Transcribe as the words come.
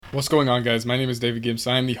What's going on, guys? My name is David Gibbs.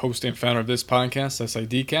 I am the host and founder of this podcast,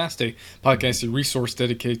 SIDcast, a podcasting resource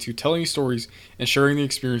dedicated to telling stories and sharing the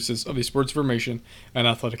experiences of the sports information and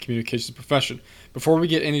athletic communications profession. Before we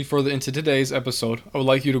get any further into today's episode, I would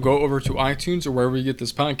like you to go over to iTunes or wherever you get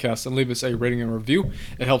this podcast and leave us a rating and review.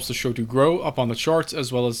 It helps the show to grow up on the charts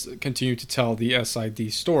as well as continue to tell the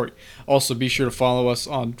SID story. Also, be sure to follow us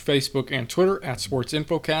on Facebook and Twitter at Sports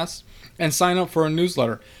Infocast and sign up for our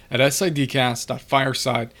newsletter at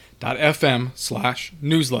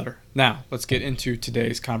sidcast.fireside.fm/newsletter. Now, let's get into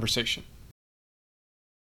today's conversation.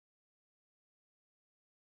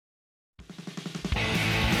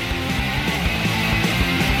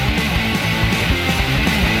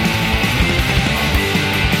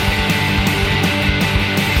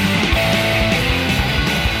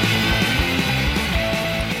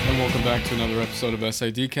 Welcome back to another episode of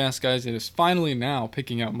SIDcast, guys. It is finally now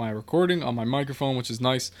picking up my recording on my microphone, which is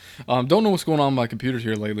nice. Don't know what's going on with my computer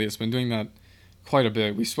here lately. It's been doing that quite a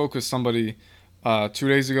bit. We spoke with somebody 2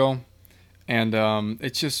 days ago, and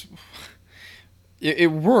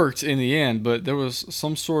it worked in the end, but there was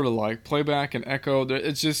some sort of like playback and echo.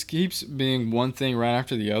 It just keeps being one thing right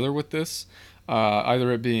after the other with this.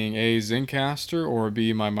 Either it being a Zencaster or it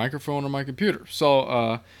be my microphone or my computer.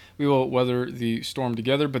 So we will weather the storm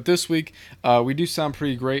together. But this week we do sound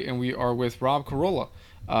pretty great, and we are with Rob Carolla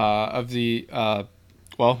of the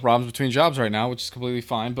Rob's between jobs right now, which is completely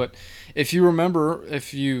fine. But if you remember,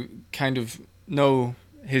 if you kind of know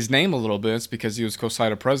his name a little bit, it's because he was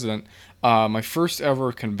CoSIDA president. My first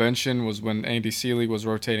ever convention was when Andy Seeley was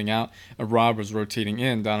rotating out and Rob was rotating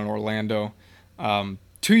in down in Orlando 2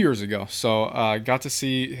 years ago. So I got to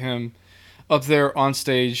see him up there on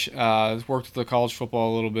stage. Worked with the college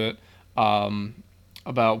football a little bit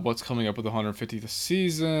about what's coming up with the 150th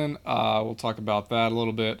season. We'll talk about that a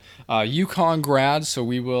little bit. UConn grad, so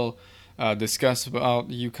we will discuss about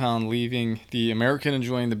UConn leaving the American and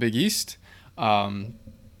joining the Big East.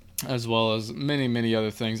 As well as many, many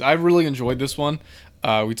other things. I really enjoyed this one.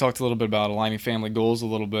 We talked a little bit about aligning family goals a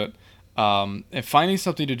little bit. And finding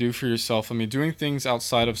something to do for yourself. I mean, doing things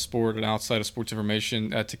outside of sport and outside of sports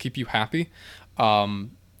information to keep you happy.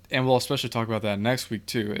 And we'll especially talk about that next week,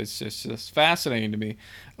 too. It's just fascinating to me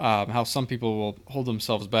how some people will hold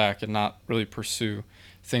themselves back and not really pursue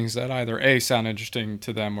things that either A, sound interesting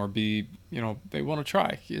to them, or B, they want to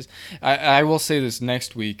try. I will say this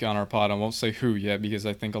next week on our pod. I won't say who yet because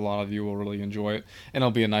I think a lot of you will really enjoy it, and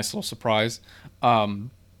it'll be a nice little surprise.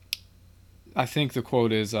 I think the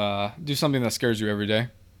quote is, do something that scares you every day.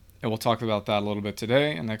 And we'll talk about that a little bit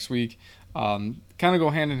today and next week. Kind of go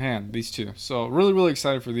hand in hand, these two. So really, really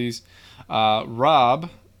excited for these.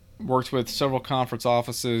 Rob worked with several conference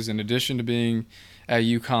offices in addition to being at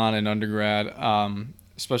UConn in undergrad,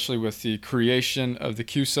 especially with the creation of the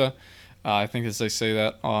CUSA. I think as they say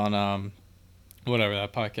that on whatever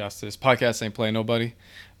that podcast is. Podcast Ain't Play Nobody.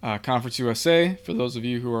 Conference USA, for those of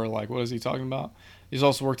you who are like, what is he talking about? He's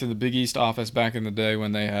also worked in the Big East office back in the day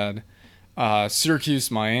when they had Syracuse,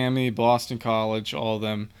 Miami, Boston College, all of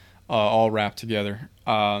them all wrapped together.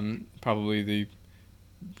 Probably the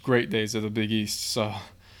great days of the Big East. So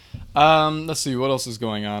let's see what else is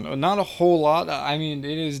going on. Not a whole lot. I mean,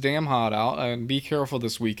 it is damn hot out, and be careful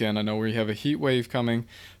this weekend. I know we have a heat wave coming,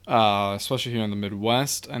 especially here in the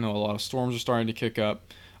Midwest. I know a lot of storms are starting to kick up.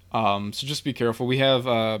 So just be careful. We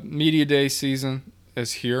have media day season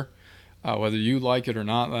is here. Whether you like it or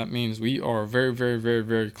not, that means we are very, very, very,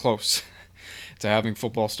 very close to having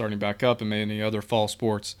football starting back up and many other fall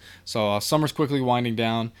sports. So summer's quickly winding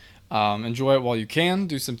down. Enjoy it while you can.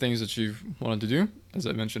 Do some things that you've wanted to do, as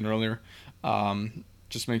I mentioned earlier.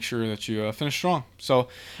 Just make sure that you finish strong. So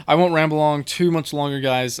I won't ramble on too much longer,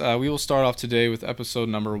 guys. We will start off today with episode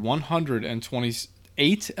number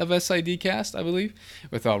 128 of SIDcast, I believe,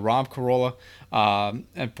 with Rob Carolla,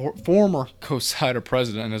 and former CoSIDA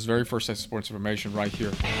president, and his very first sports information right here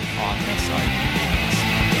on SID.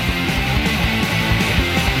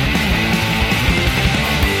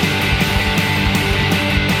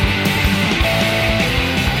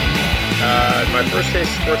 My first taste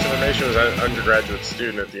of sports information was as an undergraduate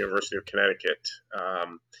student at the University of Connecticut.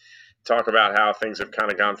 Talk about how things have kind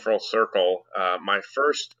of gone full circle. My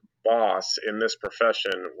first boss in this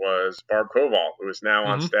profession was Barb Koval, who is now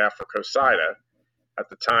on staff for CoSIDA. At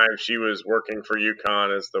the time, she was working for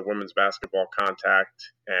UConn as the women's basketball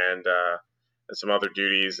contact and some other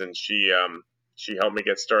duties, and she helped me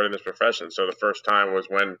get started in this profession. So the first time was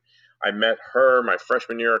when I met her my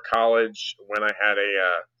freshman year of college, when I had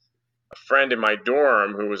a friend in my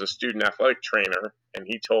dorm who was a student athletic trainer, and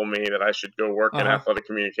he told me that I should go work in athletic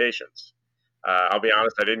communications. I'll be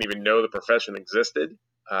honest, I didn't even know the profession existed.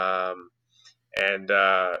 and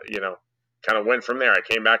kind of went from there. I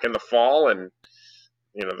came back in the fall, and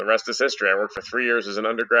the rest is history. I worked for 3 years as an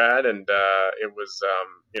undergrad, and it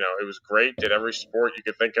was great. Did every sport you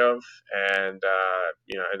could think of, and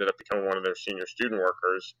ended up becoming one of their senior student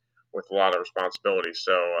workers with a lot of responsibility.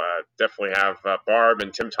 So definitely have Barb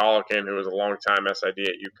and Tim Tollikin, who was a longtime SID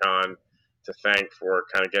at UConn, to thank for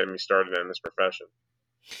kind of getting me started in this profession.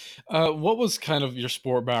 What was kind of your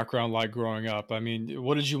sport background like growing up? I mean,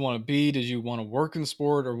 what did you want to be? Did you want to work in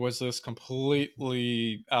sport, or was this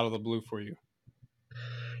completely out of the blue for you?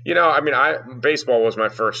 I baseball was my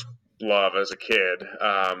first love as a kid.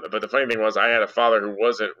 But the funny thing was, I had a father who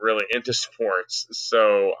wasn't really into sports,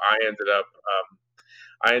 so I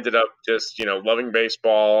ended up just loving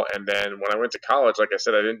baseball. And then when I went to college, like I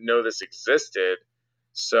said, I didn't know this existed,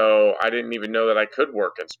 so I didn't even know that I could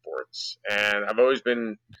work in sports. And I've always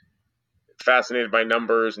been fascinated by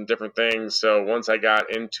numbers and different things. So once I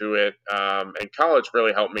got into it, and college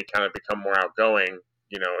really helped me kind of become more outgoing.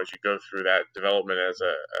 As you go through that development as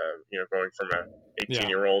going from a 18 Yeah.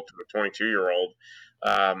 year old to a 22-year old,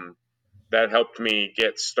 that helped me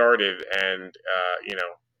get started. And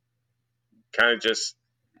kind of just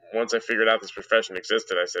once I figured out this profession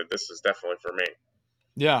existed, I said this is definitely for me.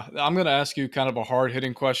 Yeah, I'm going to ask you kind of a hard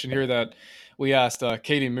hitting question here that we asked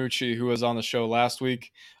Katie Mucci, who was on the show last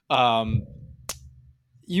week. Um,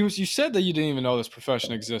 you said that you didn't even know this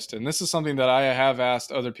profession existed, and this is something that I have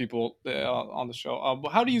asked other people on the show.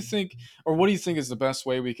 How do you think, or what do you think is the best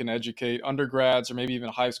way we can educate undergrads or maybe even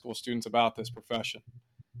high school students about this profession?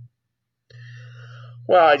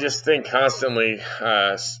 Well, I just think constantly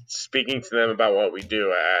speaking to them about what we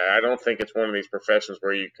do. I don't think it's one of these professions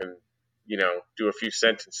where you can, do a few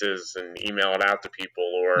sentences and email it out to people,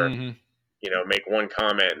 or Hmm. make one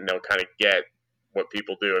comment and they'll kind of get what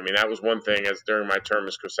people do. I mean, that was one thing as during my term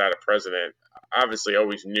as CoSIDA president. Obviously,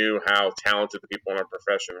 always knew how talented the people in our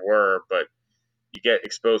profession were, but you get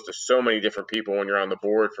exposed to so many different people when you're on the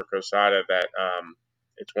board for CoSIDA that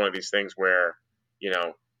it's one of these things where you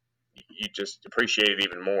know you just appreciate it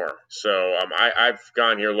even more. So I've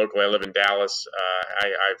gone here locally. I live in Dallas.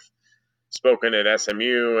 I've spoken at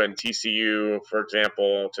SMU and TCU, for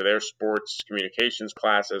example, to their sports communications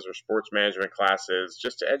classes or sports management classes,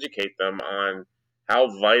 just to educate them on how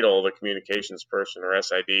vital the communications person or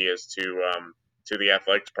SID is to the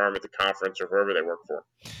athletic department, the conference, or whoever they work for.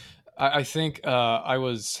 I think I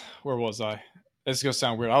was, where was I? It's gonna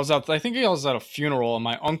sound weird. I was out. I think I was at a funeral, and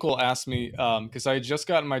my uncle asked me because I had just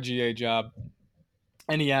gotten my GA job,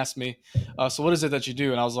 and he asked me, "So what is it that you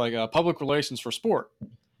do?" And I was like, "Public relations for sport."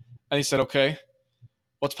 And he said, "Okay,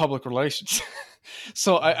 what's public relations?"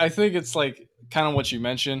 So I think it's like kind of what you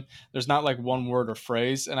mentioned. There's not like one word or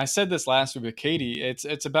phrase. And I said this last week with Katie.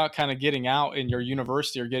 It's about kind of getting out in your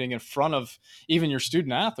university or getting in front of even your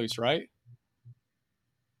student athletes, right?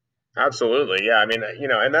 Absolutely, yeah. I mean,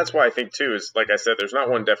 and that's why I think too is like I said, there's not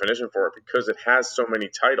one definition for it because it has so many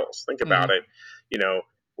titles. Think about Hmm. it. You know,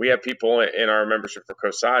 we have people in our membership for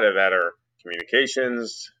COSIDA that are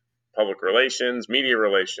communications, public relations, media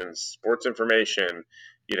relations, sports information,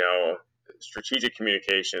 you know, strategic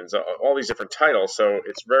communications, all these different titles. So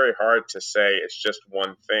it's very hard to say it's just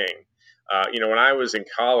one thing. When I was in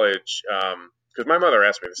college, because my mother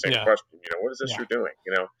asked me the same Yeah. question, what is this Yeah. you're doing?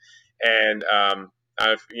 And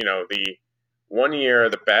I've, the one year,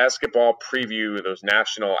 the basketball preview, those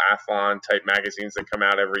national athlon type magazines that come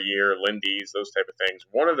out every year, Lindy's, those type of things.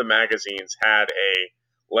 One of the magazines had a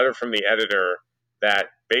letter from the editor that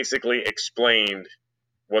basically explained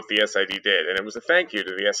what the SID did. And it was a thank you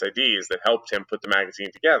to the SIDs that helped him put the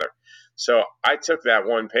magazine together. So I took that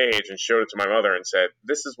one page and showed it to my mother and said,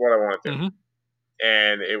 this is what I want to do. Hmm.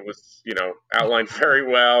 And it was outlined very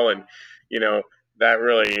well, and you know that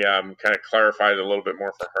really kind of clarified it a little bit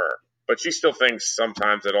more for her, but she still thinks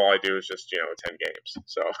sometimes that all I do is just attend games.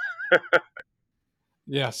 So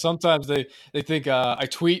Yeah. Sometimes they think I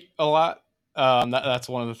tweet a lot. That's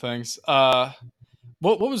one of the things.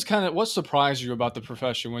 What was kind of what surprised you about the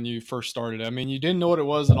profession when you first started? I mean, you didn't know what it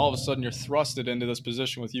was, and all of a sudden you're thrusted into this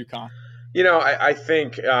position with UConn. I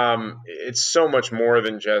think it's so much more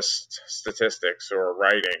than just statistics or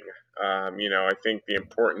writing. I think the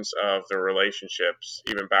importance of the relationships,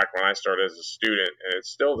 even back when I started as a student, and it's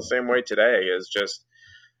still the same way today, is just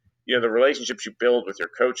the relationships you build with your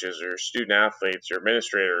coaches or your student athletes, your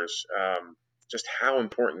administrators, just how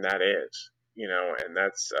important that is. And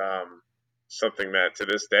that's something that to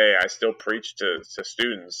this day I still preach to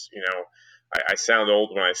students. I sound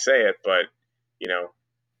old when I say it, but you know,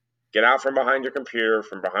 get out from behind your computer,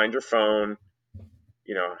 from behind your phone.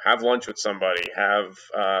 Have lunch with somebody, have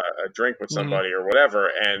a drink with Hmm. somebody, or whatever,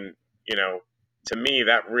 and you know, to me,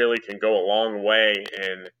 that really can go a long way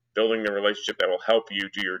in building the relationship that will help you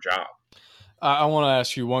do your job. I want to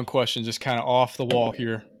ask you one question, just kind of off the wall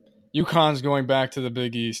here. UConn's going back to the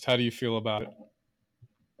Big East. How do you feel about it?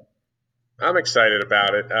 I'm excited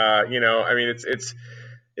about it. I mean,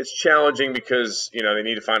 it's challenging because they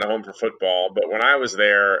need to find a home for football. But when I was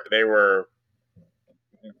there, they were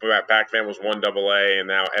back then was 1AA and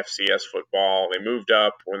now FCS football. They moved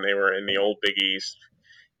up when they were in the old Big East,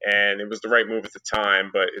 and it was the right move at the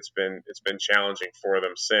time. But it's been challenging for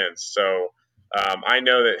them since. So I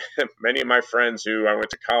know that many of my friends who I went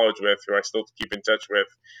to college with, who I still keep in touch with,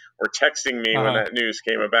 were texting me Uh when huh. that news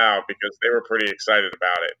came about because they were pretty excited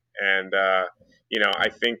about it. And I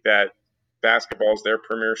think that basketball is their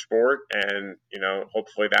premier sport, and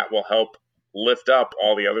hopefully that will help lift up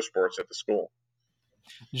all the other sports at the school.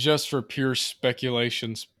 Just for pure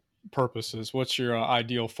speculations purposes, what's your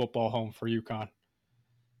ideal football home for UConn?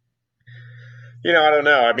 I don't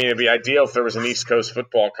know. I mean, it'd be ideal if there was an East Coast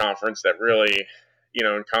football conference that really,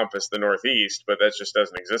 encompassed the Northeast, but that just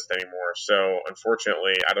doesn't exist anymore. So,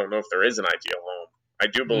 unfortunately, I don't know if there is an ideal home. I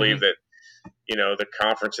do believe Hmm. that, the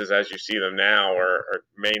conferences as you see them now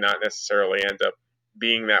may not necessarily end up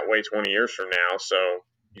being that way 20 years from now. So,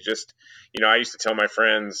 you just, I used to tell my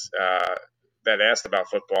friends that asked about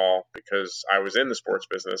football because I was in the sports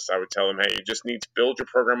business. I would tell them, hey, you just need to build your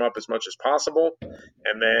program up as much as possible,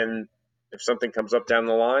 and then if something comes up down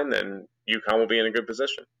the line, then UConn will be in a good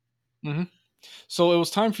position. Hmm. So it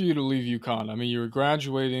was time for you to leave UConn. I mean, you were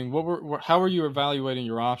graduating. How were you evaluating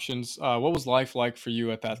your options? What was life like for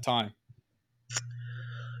you at that time?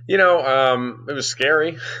 It was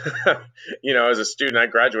scary. As a student, I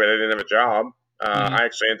graduated, I didn't have a job. Hmm. I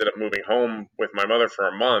actually ended up moving home with my mother for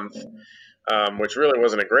a month, which really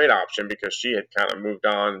wasn't a great option because she had kind of moved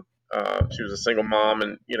on. She was a single mom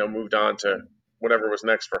and, moved on to whatever was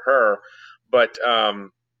next for her. But,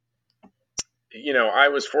 I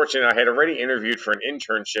was fortunate. I had already interviewed for an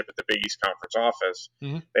internship at the Big East Conference office.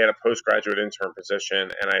 Hmm. They had a postgraduate intern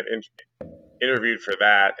position, and I had interviewed for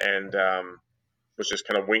that and was just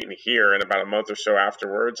kind of waiting to hear. And about a month or so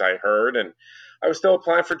afterwards, I heard, and I was still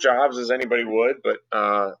applying for jobs as anybody would, but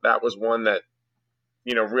that was one that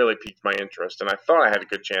really piqued my interest, and I thought I had a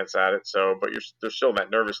good chance at it. So, but there's still that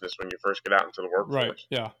nervousness when you first get out into the Right. workforce.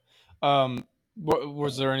 Yeah.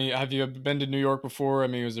 Was there any? Have you been to New York before? I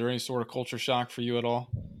mean, was there any sort of culture shock for you at all,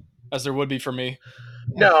 as there would be for me?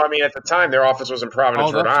 No, I mean at the time their office was in Oh,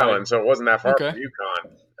 Providence, Rhode that's right. Island, so it wasn't that far Okay. from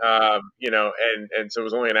UConn. And so it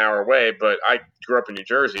was only an hour away. But I grew up in New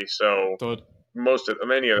Jersey, so So most of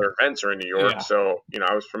many other events are in New York. yeah. So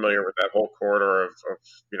I was familiar with that whole corridor of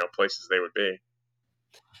places they would be.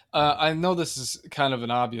 I know this is kind of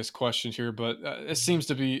an obvious question here, but it seems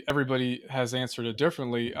to be everybody has answered it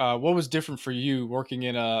differently. What was different for you working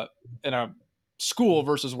in a school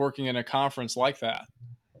versus working in a conference like that?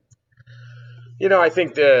 I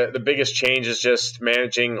think the biggest change is just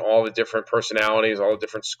managing all the different personalities, all the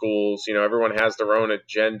different schools. Everyone has their own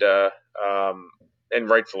agenda, and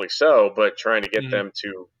rightfully so, but trying to get Hmm. them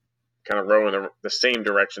to kind of row in the same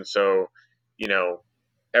direction so, you know,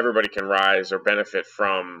 everybody can rise or benefit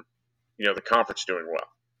from, the conference doing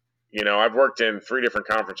well. I've worked in 3 different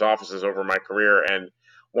conference offices over my career, and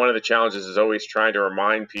one of the challenges is always trying to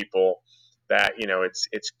remind people that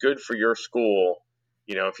it's good for your school.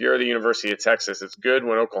 If you're the University of Texas, it's good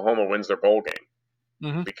when Oklahoma wins their bowl game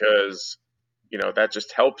Hmm. because that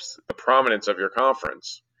just helps the prominence of your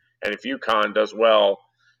conference. And if UConn does well,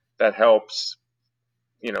 that helps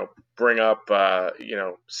bring up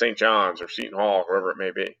St. John's or Seton Hall, wherever it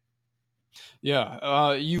may be.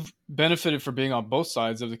 Yeah, you've benefited from being on both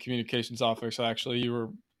sides of the communications office. Actually, you were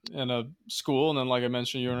in a school, and then, like I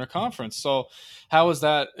mentioned, you're in a conference. So, how was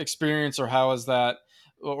that experience, or how is that,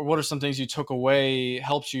 or what are some things you took away,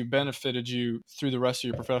 helped you, benefited you through the rest of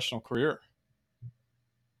your professional career,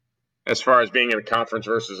 As far as being in a conference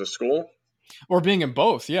versus a school, or being in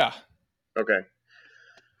both? Yeah. okay.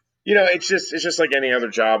 It's just like any other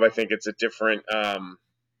job. I think it's a different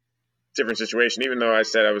situation. Even though I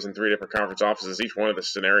said I was in 3 different conference offices, each one of the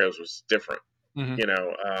scenarios was different. Hmm. You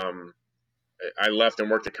know, um, I left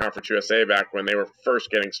and worked at Conference USA back when they were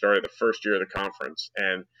first getting started, the first year of the conference,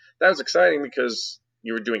 and that was exciting because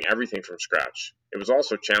you were doing everything from scratch. It was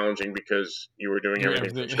also challenging because you were doing Doing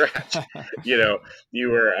everything from everything. scratch. you know, you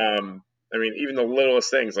were. I mean, even the littlest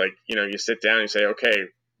things like you sit down and you say, okay,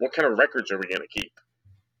 what kind of records are we going to keep?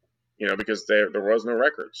 Because there was no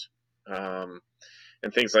records.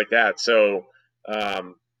 And things like that. So,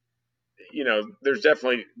 um, there's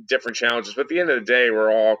definitely different challenges. But at the end of the day,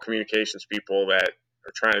 we're all communications people that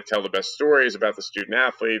are trying to tell the best stories about the student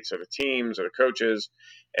athletes or the teams or the coaches.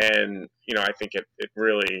 And, I think it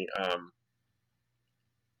really, I'm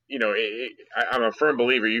a firm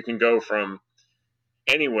believer you can go from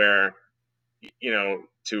anywhere,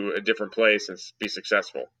 to a different place and be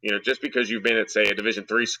successful. Just because you've been at, say, a Division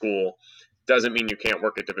III school doesn't mean you can't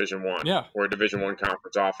work at Division I Yeah. or a Division I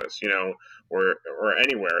conference office, or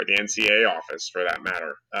anywhere, the NCAA office for that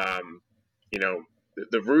matter.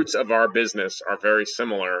 The roots of our business are very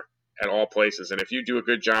similar at all places, and if you do a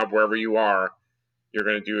good job wherever you are, you're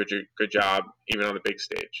going to do a good job even on the big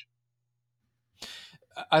stage.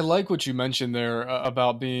 I like what you mentioned there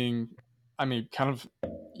about being, I mean, kind of,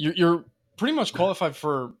 you're pretty much qualified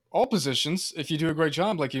for all positions if you do a great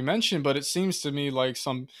job, like you mentioned. But it seems to me like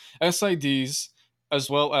some SIDs, as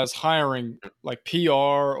well as hiring like PR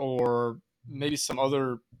or maybe some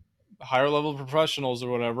other higher level professionals or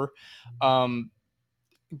whatever, um,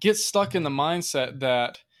 get stuck in the mindset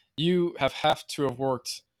that you have to have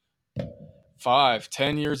worked 5,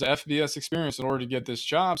 10 years of FBS experience in order to get this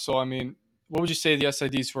job. So, I mean, what would you say to the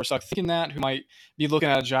SIDs who are stuck thinking that, who might be looking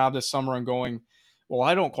at a job this summer and going, well,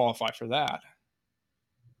 I don't qualify for that?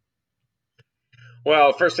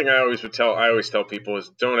 Well, first thing I always tell people is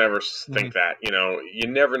don't ever Mm-hmm. think that. You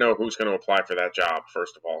never know who's going to apply for that job.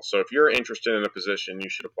 First of all, so if you're interested in a position, you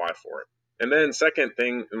should apply for it. And then, second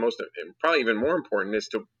thing, and probably even more important, is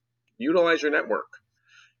to utilize your network.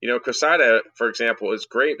 CoSIDA, for example, is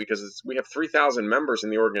great because we have 3,000 members in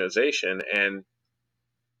the organization, and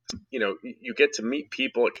you get to meet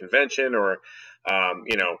people at convention or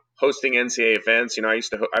hosting NCAA events.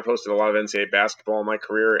 I've hosted a lot of NCAA basketball in my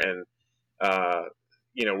career, and uh,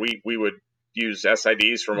 we would use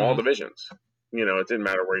SIDs from all Mm-hmm. divisions. It didn't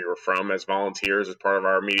matter where you were from, as volunteers, as part of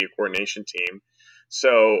our media coordination team.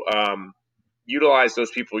 So utilize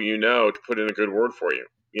those people to put in a good word for you.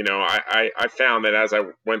 I found that as I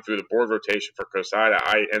went through the board rotation for CoSIDA,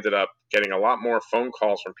 I ended up getting a lot more phone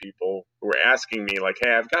calls from people who were asking me, like,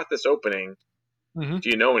 hey, I've got this opening. Mm-hmm. Do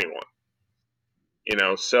you know anyone?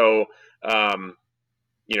 So, um,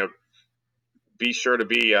 you know, be sure to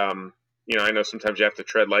be, I know sometimes you have to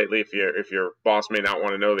tread lightly if your boss may not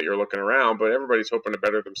want to know that you're looking around, but everybody's hoping to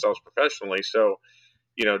better themselves professionally. So,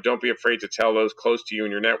 don't be afraid to tell those close to you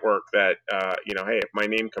in your network that, hey, if my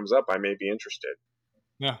name comes up, I may be interested.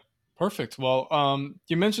 Yeah, perfect. Well,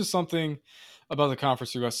 you mentioned something about the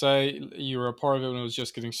Conference USA. You were a part of it when it was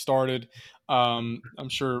just getting started. I'm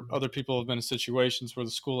sure other people have been in situations where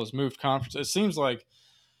the school has moved conference. It seems like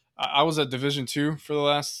I was at Division II for the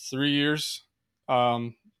last 3 years.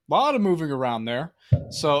 A lot of moving around there.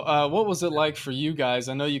 So, what was it like for you guys?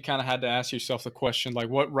 I know you kind of had to ask yourself the question, like,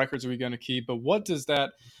 what records are we going to keep? But what does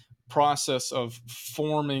that process of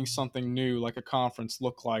forming something new, like a conference,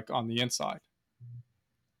 look like on the inside?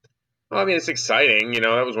 Well, I mean, it's exciting.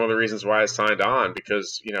 That was one of the reasons why I signed on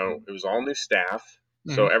because, it was all new staff.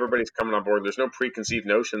 So Mm-hmm. everybody's coming on board. There's no preconceived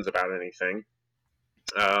notions about anything.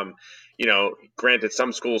 Um, Granted,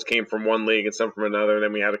 some schools came from one league and some from another. And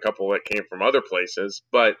then we had a couple that came from other places.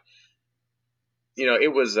 But,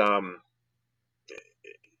 it was a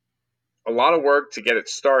lot of work to get it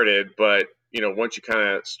started. But, once you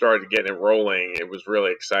kind of started getting it rolling, it was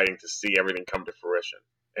really exciting to see everything come to fruition.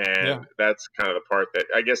 Yeah. And that's kind of the part that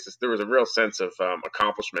I guess there was a real sense of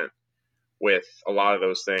accomplishment with a lot of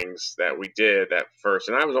those things that we did at first.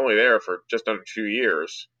 And I was only there for just under 2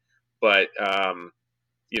 years, but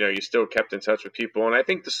you still kept in touch with people. And I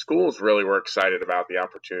think the schools really were excited about the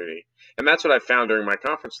opportunity. And that's what I found during my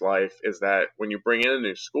conference life is that when you bring in a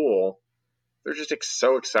new school, they're just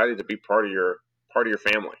so excited to be part of your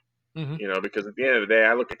family. Mm-hmm. Because at the end of the day,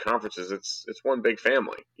 I look at conferences, it's one big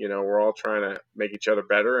family. We're all trying to make each other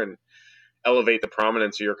better and elevate the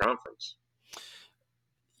prominence of your conference.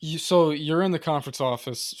 So you're in the conference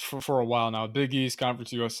office for a while now, Big East,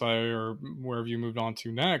 Conference USA, or wherever you moved on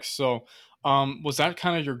to next. So, was that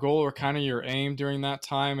kind of your goal or kind of your aim during that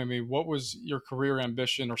time? I mean, what was your career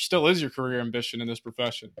ambition, or still is your career ambition in this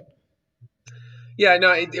profession? Yeah,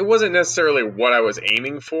 no, it wasn't necessarily what I was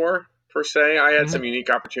aiming for per se. I had Hmm. some unique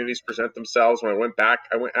opportunities present themselves when I went back.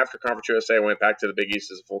 I went after Conference USA. I went back to the Big East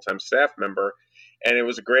as a full time staff member, and it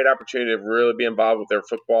was a great opportunity to really be involved with their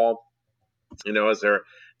football. As their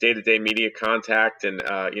day to day media contact, and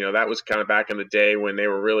that was kind of back in the day when they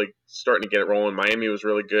were really starting to get it rolling. Miami was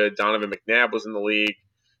really good. Donovan McNabb was in the league.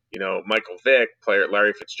 Michael Vick,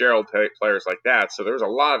 Larry Fitzgerald, players like that. So there was a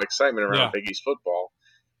lot of excitement around Yeah. Big East football.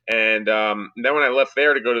 And then when I left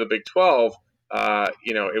there to go to the Big 12,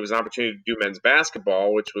 it was an opportunity to do men's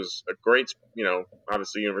basketball, which was a great,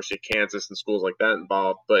 obviously University of Kansas and schools like that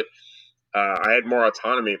involved. But I had more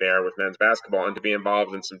autonomy there with men's basketball and to be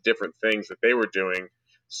involved in some different things that they were doing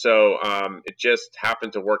So it just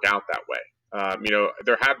happened to work out that way.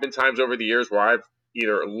 There have been times over the years where I've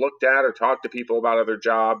either looked at or talked to people about other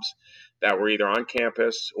jobs that were either on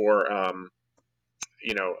campus or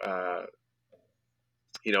you know, uh,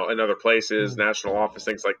 in other places, Mm. national office,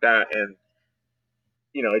 things like that, and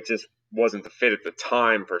it just wasn't the fit at the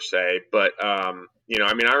time per se. But I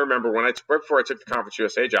remember when right before I took the Conference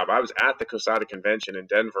USA job, I was at the CoSIDA convention in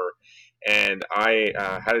Denver, and I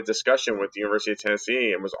had a discussion with the University of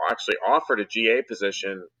Tennessee and was actually offered a GA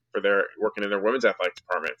position for their working in their women's athletic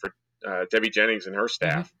department for Debbie Jennings and her Hmm.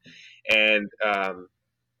 staff, and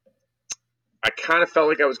I kind of felt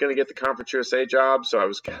like I was going to get the Conference USA job, so I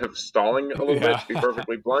was kind of stalling a little bit, Yeah. to be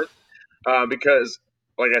perfectly blunt, because,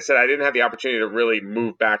 like I said, I didn't have the opportunity to really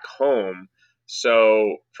move back home.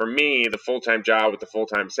 So for me, the full time job with the full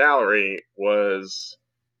time salary was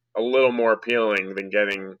a little more appealing than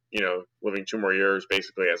getting, living 2 more years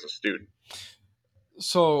basically as a student.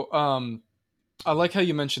 So I like how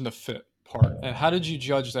you mentioned the fit part. And how did you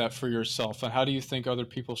judge that for yourself? And how do you think other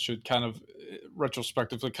people should kind of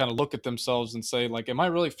retrospectively kind of look at themselves and say, like, am I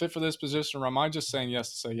really fit for this position, or am I just saying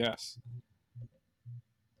yes to say yes?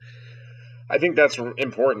 I think that's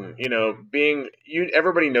important. Being you,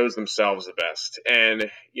 everybody knows themselves the best, and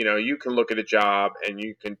you can look at a job and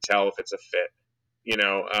you can tell if it's a fit. You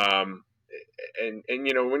know, and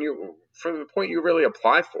when you from the point you really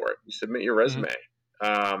apply for it, you submit your Hmm. resume.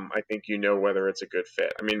 I think whether it's a good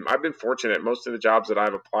fit. I mean, I've been fortunate. Most of the jobs that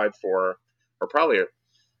I've applied for are probably,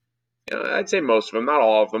 I'd say most of them, not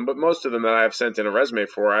all of them, but most of them that I've sent in a resume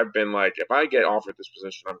for, I've been like, if I get offered this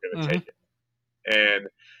position, I'm going to take Hmm. it. And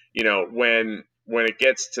when it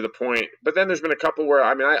gets to the point, but then there's been a couple where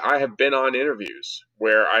I have been on interviews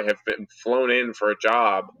where I have been flown in for a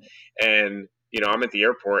job, and I'm at the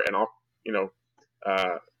airport, and I'll you know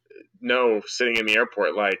uh, know sitting in the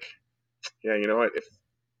airport like, yeah, you know what, if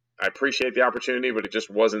I appreciate the opportunity, but it just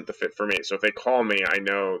wasn't the fit for me. So if they call me, I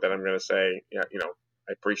know that I'm going to say, yeah,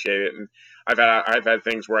 I appreciate it. And I've had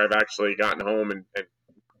things where I've actually gotten home and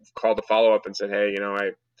called a follow up and said, hey,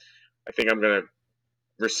 I think I'm going to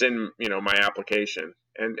rescind my application,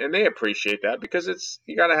 and they appreciate that because it's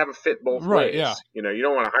you got to have a fit both Right. Yeah. ways. You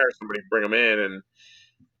don't want to hire somebody, bring them in, and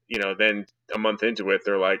then a month into it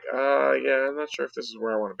they're like, yeah, I'm not sure if this is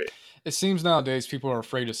where I want to be. It seems nowadays people are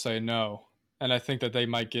afraid to say no. And I think that they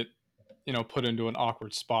might get, put into an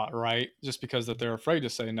awkward spot, right? Just because that they're afraid to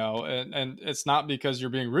say no. And it's not because you're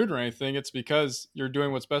being rude or anything. It's because you're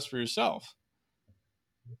doing what's best for yourself.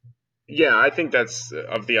 Yeah, I think that's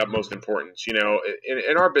of the utmost importance.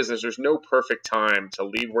 In our business, there's no perfect time to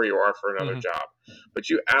leave where you are for another Hmm. job, but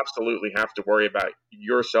you absolutely have to worry about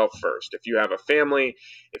yourself first. If you have a family,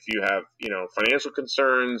 if you have, financial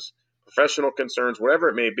concerns, professional concerns, whatever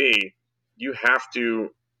it may be, you have to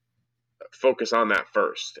focus on that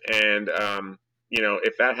first. And,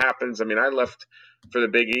 if that happens, I left for the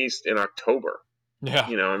Big East in October. Yeah.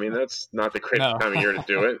 That's not the greatest No. time of year to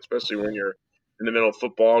do it, especially when you're in the middle of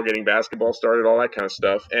football, getting basketball started, all that kind of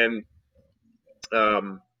stuff. And,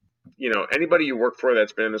 um, anybody you work for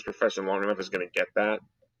that's been in this profession long enough is going to get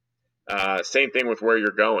that. Same thing with where you're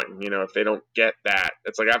going. If they don't get that,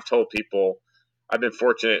 it's like I've told people, I've been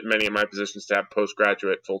fortunate in many of my positions to have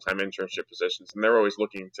postgraduate full time internship positions, and they're always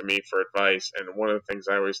looking to me for advice. And one of the things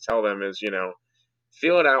I always tell them is,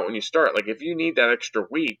 feel it out when you start. Like if you need that extra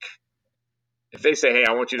week, if they say, hey,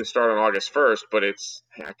 I want you to start on August 1st, but it's,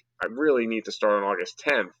 hey, I really need to start on August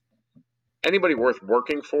 10th, anybody worth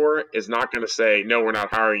working for is not going to say, no, we're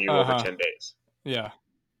not hiring you Uh over huh. 10 days. Yeah.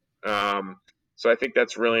 Um, so I think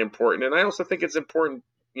that's really important. And I also think it's important,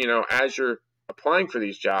 as you're applying for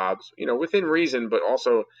these jobs, within reason, but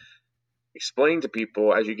also explain to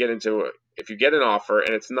people as you get into it, if you get an offer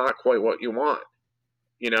and it's not quite what you want.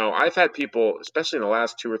 I've had people, especially in the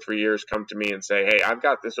last 2 or 3 years, come to me and say, hey, I've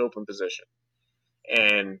got this open position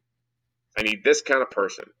and I need this kind of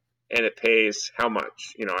person, and it pays how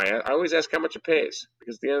much? I always ask how much it pays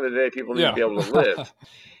because at the end of the day, people need to Yeah. be able to live.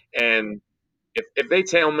 And if they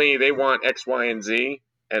tell me they want X, Y, and Z,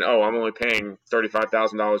 and oh, I'm only paying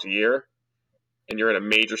 $35,000 a year, and you're in a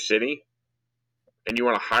major city, and you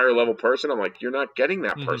want a higher level person, I'm like, you're not getting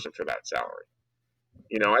that Hmm. person for that salary.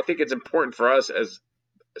 I think it's important for us as,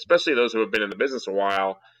 especially those who have been in the business a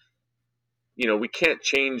while. We can't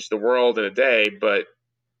change the world in a day, but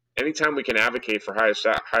anytime we can advocate for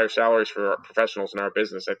higher salaries for our professionals in our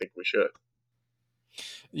business, I think we should.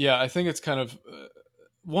 Yeah. I think it's kind of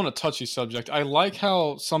one a touchy subject. I like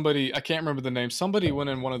how somebody, I can't remember the name, somebody went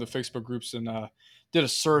in one of the Facebook groups and did a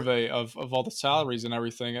survey of all the salaries and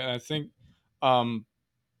everything. And I think um,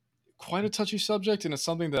 quite a touchy subject. And it's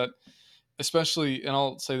something that especially, and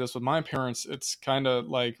I'll say this with my parents, it's kind of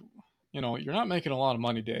like, you're not making a lot of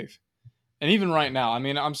money, Dave. And even right now, I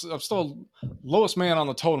mean, I'm still lowest man on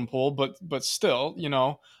the totem pole, but still,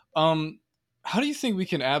 um, how do you think we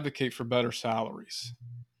can advocate for better salaries?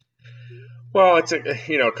 Well, it's a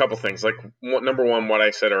couple things. Like number one, what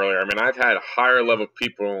I said earlier. I mean, I've had higher level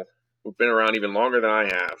people who've been around even longer than I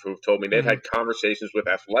have who've told me they've Mm-hmm. had conversations with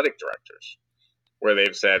athletic directors where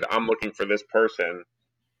they've said, "I'm looking for this person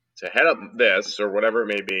to head up this or whatever it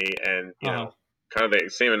may be," and Uh-huh. kind of the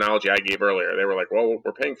same analogy I gave earlier. They were like, "Well,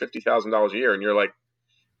 we're paying $50,000 a year," and you're like,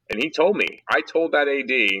 and he told me, I told that AD,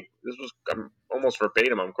 this was almost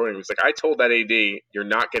verbatim. I'm quoting. He was like, "I told that AD, you're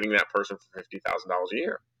not getting that person for $50,000 a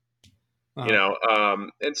year." Uh-huh.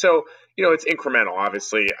 And so it's incremental.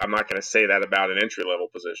 Obviously, I'm not going to say that about an entry level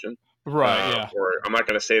position, Right, yeah. or I'm not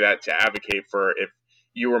going to say that to advocate for if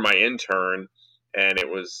you were my intern and it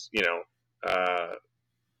was uh,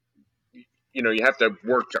 you have to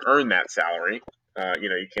work to earn that salary.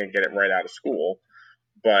 You can't get it right out of school,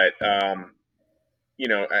 but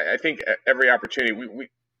I think every opportunity we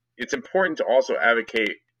it's important to also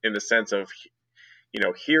advocate in the sense of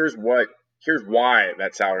here's why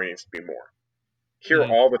that salary needs to be more. Here are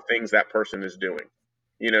Mm-hmm. all the things that person is doing.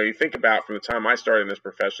 You think about from the time I started in this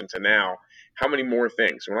profession to now, how many more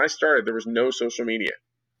things. When I started, there was no social media.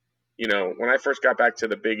 When I first got back to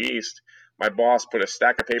the Big East, my boss put a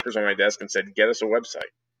stack of papers on my desk and said, "Get us a website."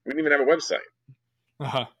 We didn't even have a website.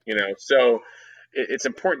 Uh-huh. So it's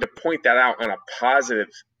important to point that out on a positive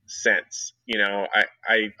sense.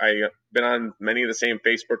 I've been on many of the same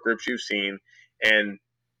Facebook groups you've seen, and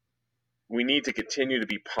we need to continue to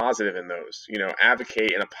be positive in those,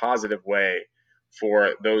 advocate in a positive way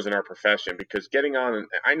for those in our profession, because getting on,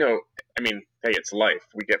 I know, I mean, hey, it's life.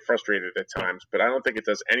 We get frustrated at times, but I don't think it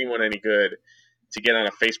does anyone any good to get on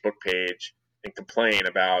a Facebook page and complain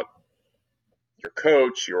about your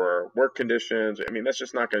coach, your work conditions. I mean, that's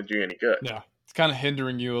just not going to do you any good. Yeah. It's kind of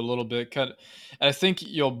hindering you a little bit. I think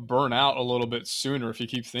you'll burn out a little bit sooner if you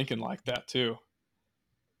keep thinking like that too.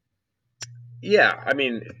 Yeah. I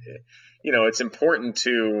mean, it's important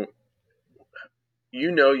to,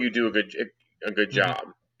 you do a good Mm-hmm. job.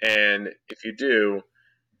 And if you do,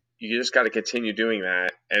 you just got to continue doing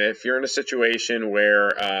that. And if you're in a situation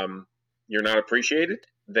where you're not appreciated,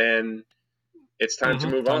 then it's time to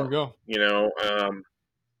Mm-hmm. move Time to on. go.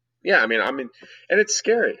 Yeah. And it's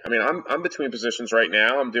scary. I mean, I'm between positions right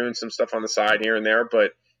now. I'm doing some stuff on the side here and there,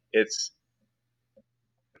 but it's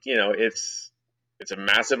it's a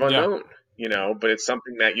massive Yeah. unknown. But it's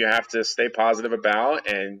something that you have to stay positive about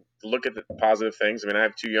and look at the positive things. I mean, I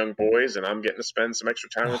have two young boys, and I'm getting to spend some extra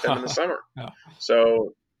time with them in the summer. Yeah.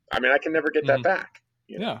 So, I mean, I can never get Mm-hmm. that back.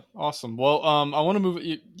 Yeah, awesome. Well, I want to move.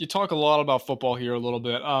 You talk a lot about football here a little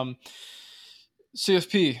bit.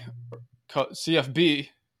 CFP, CFB,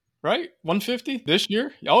 right? 150 this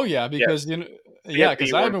year. Oh yeah, because Yes, yeah, CFB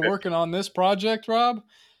because I've been 150. working on this project, Rob,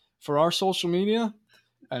 for our social media,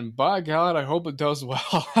 and by God, I hope it does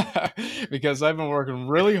well because I've been working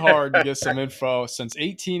really hard to get some info since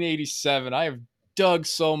 1887. I have dug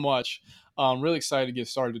so much. I'm really excited to get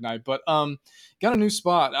started tonight, but got a new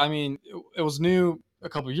spot. I mean, it was new a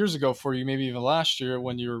couple of years ago for you, maybe even last year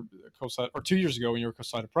when you were CoSIDA, or 2 years ago when you were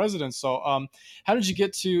CoSIDA president. So, how did you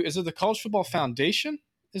get to? Is it the College Football Foundation?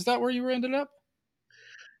 Is that where you were ended up?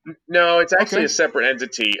 No, it's actually Okay. a separate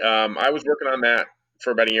entity. I was working on that for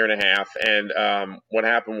about a year and a half, and what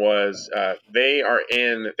happened was they are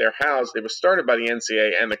in their house. It was started by the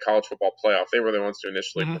NCAA and the College Football Playoff. They were the ones to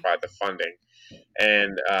initially Mm-hmm. provide the funding,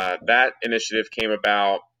 and that initiative came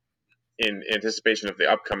about in anticipation of the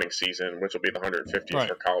upcoming season, which will be the 150th Right.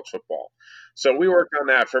 for college football. So we worked on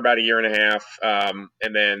that for about a year and a half,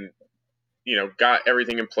 and then got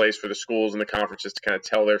everything in place for the schools and the conferences to kind of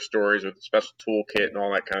tell their stories with a special toolkit and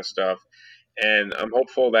all that kind of stuff. And I'm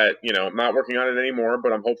hopeful that I'm not working on it anymore,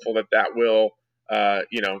 but I'm hopeful that that will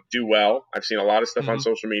do well. I've seen a lot of stuff on Mm-hmm.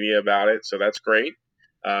 social media about it, so that's great.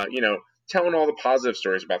 Telling all the positive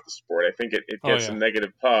stories about the sport. I think it Oh gets yeah. some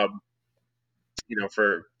negative pub,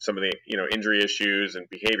 for some of the injury issues and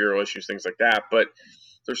behavioral issues, things like that. But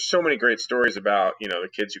there's so many great stories about the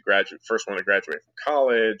kids who first want to graduate from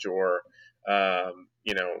college, or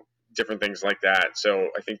different things like that. So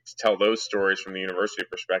I think to tell those stories from the university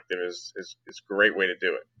perspective is a great way to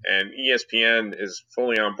do it. And ESPN is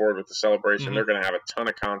fully on board with the celebration. Mm-hmm. They're going to have a ton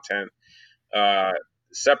of content uh,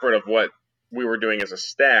 separate of what we were doing as a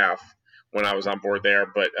staff when I was on board there.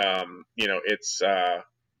 But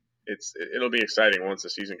it'll be exciting once the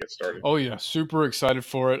season gets started. Oh yeah, super excited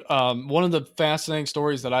for it. One of the fascinating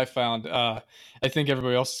stories that I found, I think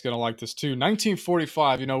everybody else is going to like this too.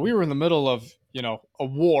 1945. We were in the middle of a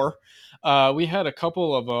war. We had a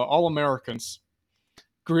couple of All Americans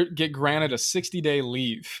get granted a 60-day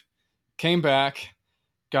leave, came back,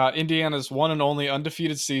 got Indiana's one and only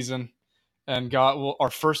undefeated season, and got our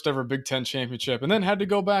first ever Big Ten championship, and then had to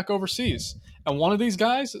go back overseas. And one of these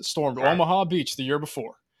guys stormed All right. Omaha Beach the year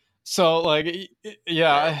before. So, like, Wow.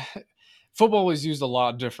 yeah, football was used a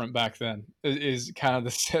lot different back then. Is kind of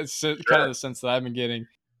the kind of Sure. the sense that I've been getting.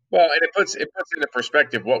 Well, and it puts into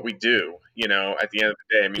perspective what we do. At the end of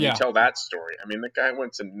the day, I mean, you Yeah. tell that story. I mean, the guy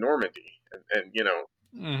went to Normandy, and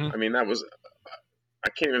Mm-hmm. I mean, that was I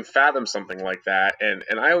can't even fathom something like that. And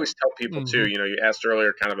I always tell people too. Mm-hmm. You asked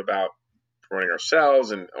earlier kind of about promoting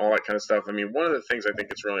ourselves and all that kind of stuff. I mean, one of the things I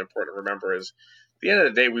think it's really important to remember is, at the end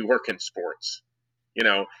of the day, we work in sports. You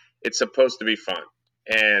know, it's supposed to be fun,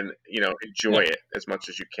 and enjoy Yeah. it as much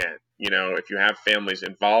as you can. If you have families,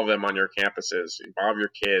 involve them on your campuses, involve your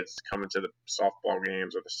kids coming to the softball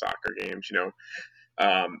games or the soccer games.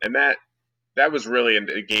 And that was really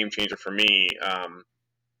a game changer for me.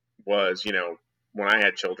 Was when I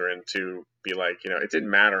had children, to be like, it didn't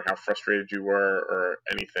matter how frustrated you were or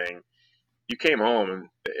anything. You came home and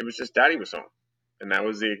it was just daddy was home, and that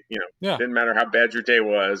was Yeah. didn't matter how bad your day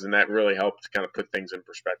was, and that really helped kind of put things in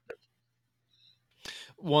perspective.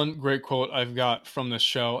 One great quote I've got from this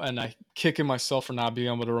show, and I kicking myself for not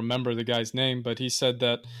being able to remember the guy's name, but he said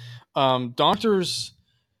that doctors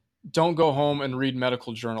don't go home and read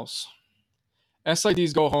medical journals.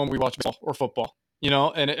 SIDs go home, we watch baseball or football,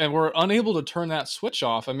 and we're unable to turn that switch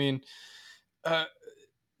off. I mean, uh,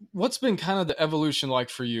 what's been kind of the evolution like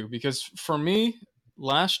for you? Because for me,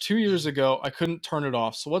 last 2 years ago, I couldn't turn it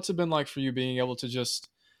off. So what's it been like for you being able to just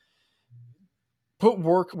put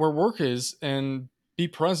work where work is and be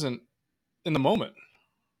present in the moment?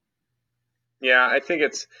 Yeah, I think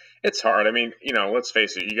it's hard. I mean, let's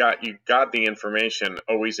face it, you got the information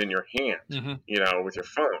always in your hand, Mm-hmm. with your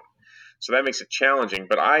phone. So that makes it challenging.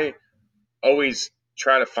 But I always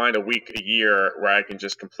try to find a week, a year where I can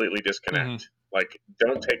just completely Mm-hmm. disconnect. Like,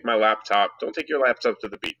 don't take my laptop, don't take your laptop to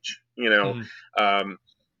the beach. Mm-hmm. Um,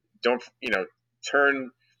 don't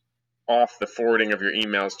turn off the forwarding of your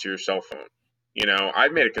emails to your cell phone.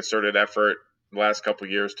 I've made a concerted effort the last couple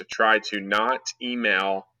of years to try to not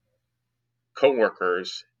email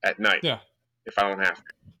coworkers at night Yeah. if I don't have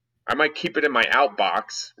to. I might keep it in my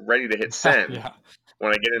outbox ready to hit send Yeah.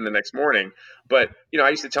 when I get in the next morning. But I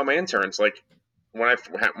used to tell my interns, like, when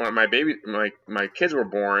my kids were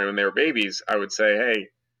born, when they were babies, I would say, hey,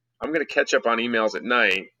 I'm going to catch up on emails at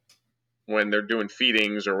night when they're doing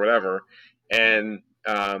feedings or whatever, and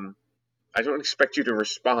I don't expect you to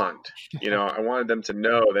respond. I wanted them to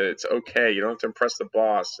know that it's okay. You don't have to impress the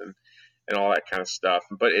boss and all that kind of stuff.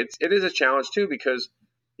 But it is a challenge too, because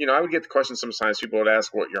I would get the question sometimes. People would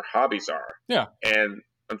ask what your hobbies are, Yeah. and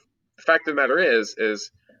the fact of the matter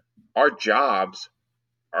is our jobs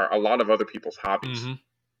are a lot of other people's hobbies. Mm-hmm.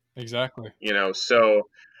 Exactly. So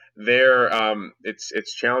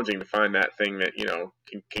it's challenging to find that thing that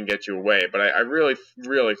can get you away. But I really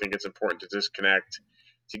really think it's important to disconnect,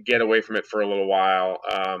 to get away from it for a little while.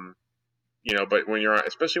 But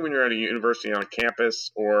especially when you're at a university on a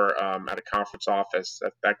campus or at a conference office,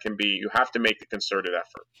 that can be, you have to make the concerted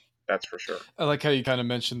effort. That's for sure. I like how you kind of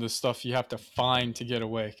mentioned this stuff you have to find to get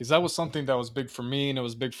away, because that was something that was big for me, and it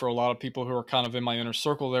was big for a lot of people who were kind of in my inner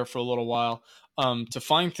circle there for a little while. To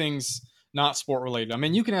find things not sport related. I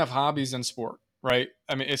mean, you can have hobbies in sport, right?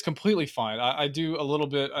 I mean, it's completely fine. I do a little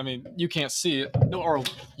bit. I mean, you can't see it, or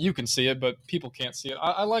you can see it, but people can't see it.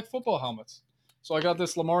 I like football helmets. So I got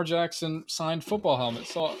this Lamar Jackson signed football helmet.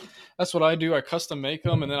 So that's what I do. I custom make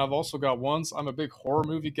them, and then I've also got ones. I'm a big horror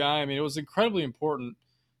movie guy. I mean, it was incredibly important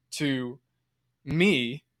to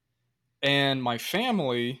me and my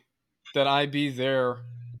family that I be there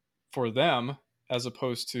for them as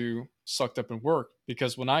opposed to sucked up in work.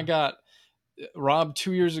 Because when I got Rob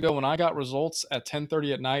 2 years ago, when I got results at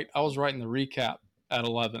 10:30 at night, I was writing the recap at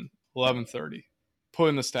 11:30,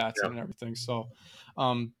 putting the stats in Yeah. and everything. So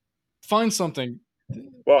um, find something.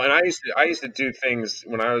 Well, and I used to do things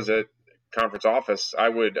when I was at conference office. I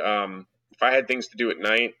would, if I had things to do at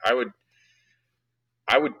night, I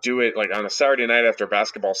would do it like on a Saturday night after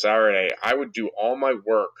basketball Saturday. I would do all my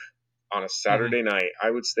work on a Mhm. Saturday night.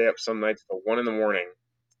 I would stay up some nights till 1 in the morning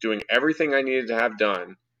doing everything I needed to have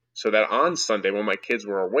done, so that on Sunday when my kids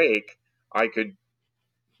were awake, I could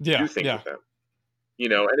do Yeah, things yeah. with them.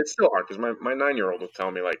 And it's still hard because my 9-year-old will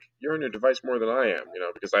tell me, like, you're on your device more than I am,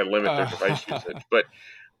 because I limit their device Uh, usage. But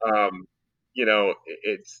um,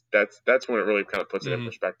 it's that's when it really kind of puts it in mhm.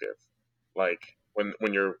 perspective. Like when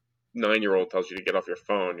you're 9-year-old tells you to get off your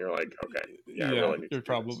phone, you're like, okay, yeah, I Yeah, really need to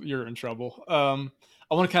do this. you're in trouble.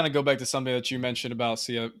 I want to kind of go back to something that you mentioned about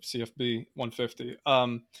CFB 150.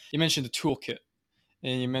 You mentioned the toolkit,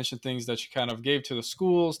 and you mentioned things that you kind of gave to the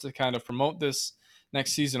schools to kind of promote this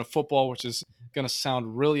next season of football, which is going to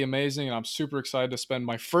sound really amazing. And I'm super excited to spend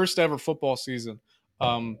my first ever football season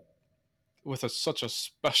um, with such a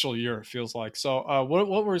special year. It feels like. So,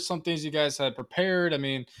 what were some things you guys had prepared? I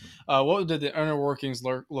mean, what did the inner workings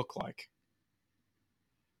look like?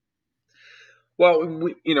 Well,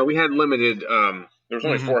 we had limited. There was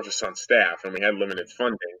only Hmm. 4 of us on staff, and we had limited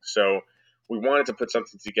funding. So we wanted to put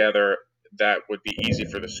something together that would be easy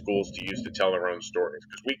for the schools to use to tell their own stories,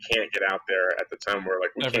 because we can't get out there at the time. We're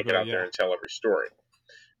like, we can't get Everybody, out there yeah. and tell every story.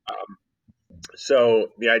 Um,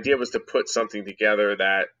 so the idea was to put something together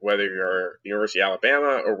that, whether you're the University of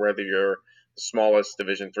Alabama or whether you're the smallest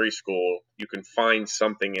Division III school, you can find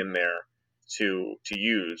something in there to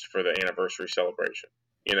use for the anniversary celebration.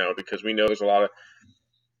 Because we know there's a lot of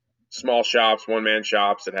small shops, one man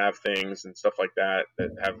shops that have things and stuff like that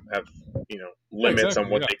have Yeah, limits on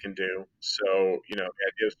exactly. what Yeah. they can do. So the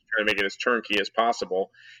idea is to try to make it as turnkey as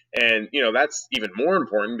possible, and that's even more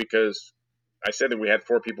important because I said that we had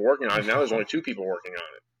 4 people working on it. Now there's only 2 people working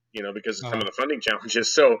on it. Because of some of uh, the funding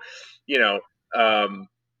challenges. So you know um,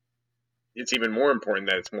 it's even more important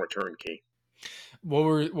that it's more turnkey.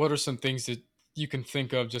 what are some things that you can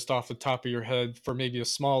think of just off the top of your head for maybe a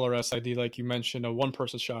smaller SID, like you mentioned, a one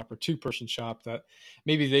person shop or two-person shop that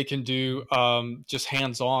maybe they can do just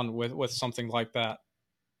hands on with something like that?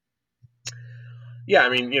 Yeah, I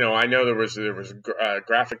mean, I know there was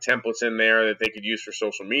graphic templates in there that they could use for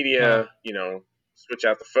social Uh, media. Switch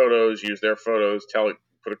out the photos, use their photos,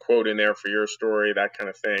 put a quote in there for your story, that kind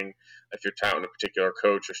of thing. If you're touting a particular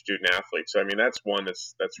coach or student athlete, so I mean, that's one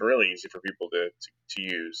that's really easy for people to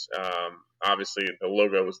use. Obviously, the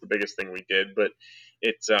logo was the biggest thing we did, but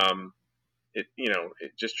it's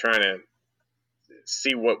just trying to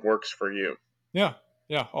see what works for you. yeah,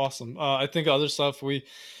 yeah, awesome. I think other stuff I'm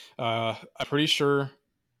pretty sure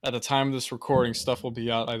at the time of this recording, stuff will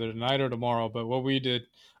be out either tonight or tomorrow. But what we did,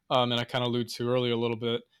 and I kind of alluded to earlier a little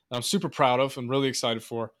bit, that I'm super proud of and really excited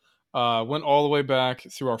for. Went all the way back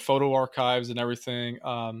through our photo archives and everything.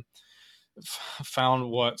 Found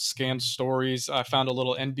what scanned stories. I found a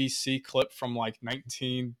little NBC clip from like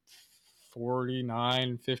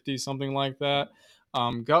 1949, 50, something like that.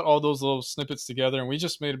 Got all those little snippets together, and we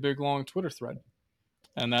just made a big long Twitter thread,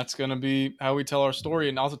 and that's going to be how we tell our story.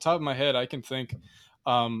 And off the top of my head, I can think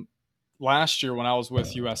um, last year when I was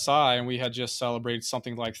with USI and we had just celebrated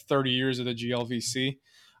something like 30 years of the GLVC.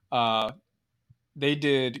 Uh, they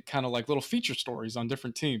did kind of like little feature stories on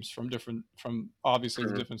different teams from obviously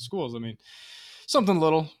the Mhm. different schools. I mean, something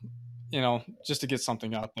little, just to get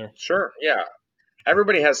something out there. Sure, yeah.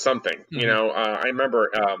 Everybody has something. Hmm. I remember.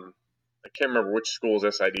 I can't remember which school's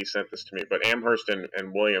SID sent this to me, but Amherst and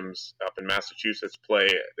Williams up in Massachusetts play.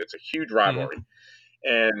 It's a huge rivalry, Hmm.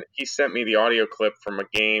 and he sent me the audio clip from a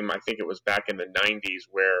game. I think it was back in the '90s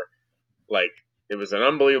where, like, it was an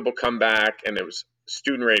unbelievable comeback, and it was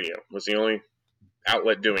student radio was the only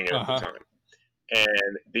outlet doing it at the Uh-huh. time.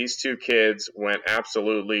 And these 2 kids went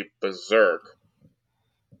absolutely berserk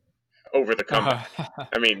over the comeback. Uh-huh.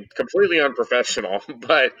 I mean, completely unprofessional,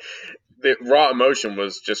 but the raw emotion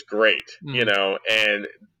was just great. Mm. And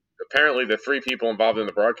apparently the 3 people involved in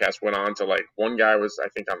the broadcast went on to, like, one guy was, I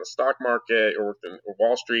think, on the stock market or worked in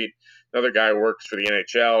Wall Street. Another guy works for the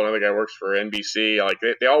NHL. Another guy works for NBC. Like,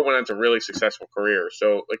 they all went on to really successful careers.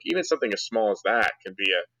 So, like, even something as small as that can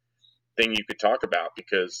be a thing you could talk about,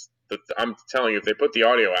 because I'm telling you, if they put the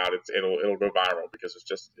audio out, it'll go viral, because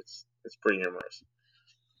it's pretty humorous.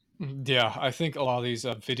 Yeah, I think a lot of these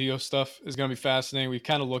video stuff is going to be fascinating. We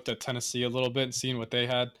kind of looked at Tennessee a little bit and seen what they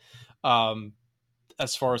had. Um,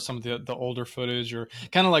 as far as some of the older footage, or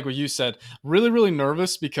kind of like what you said, really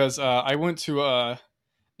nervous because I went to now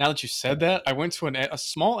that you said that, I went to a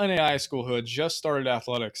small NAI school who had just started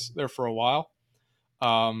athletics there for a while,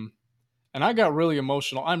 um, and I got really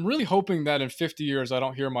emotional. I'm really hoping that in 50 years I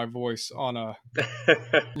don't hear my voice on a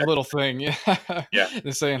little thing, yeah, Yeah.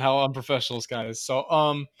 and saying how unprofessional this guy is. So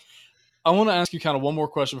I want to ask you kind of one more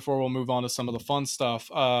question before we'll move on to some of the fun stuff.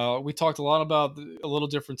 We talked a lot about a little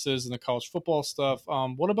differences in the college football stuff.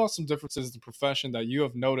 What about some differences in the profession that you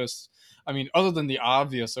have noticed? I mean, other than the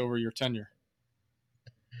obvious over your tenure.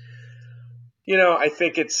 I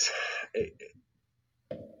think it's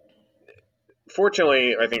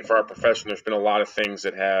fortunately, I think for our profession, there's been a lot of things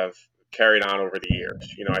that have carried on over the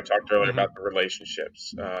years. I talked earlier Hmm. about the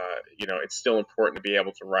relationships. It's still important to be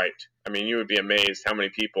able to write. I mean, you would be amazed how many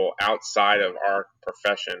people outside of our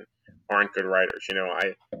profession aren't good writers.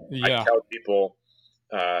 I Yeah. tell people,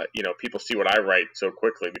 people see what I write so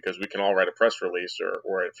quickly because we can all write a press release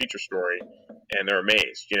or a feature story, and they're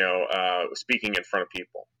amazed. Speaking in front of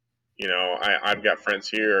people. I've got friends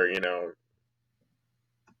here.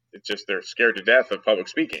 It's just they're scared to death of public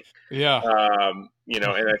speaking. Yeah. And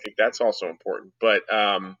I think that's also important. But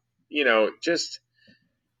just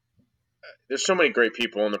there's so many great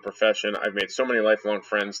people in the profession. I've made so many lifelong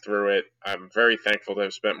friends through it. I'm very thankful to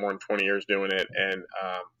have spent more than 20 years doing it, and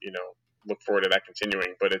look forward to that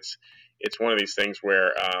continuing. But it's one of these things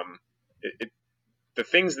where the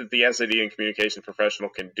things that the SID and communication professional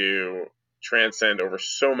can do transcend over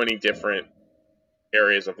so many different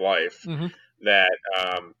areas of life Hmm. that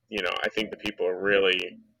I think the people are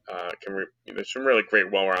really there's some really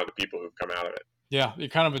great, well-rounded people who've come out of it. Yeah. You're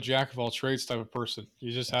kind of a jack of all trades type of person.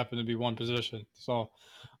 You just happen to be one position. So,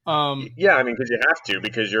 Yeah, I mean, because you have to,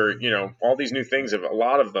 because all these new things a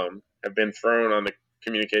lot of them have been thrown on the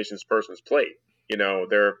communications person's plate.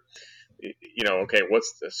 They're, okay,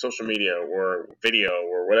 what's the social media or video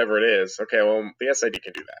or whatever it is? Okay, well, the SID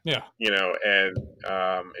can do that. yeah, And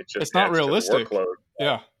it just it's not adds to the realistic. workload.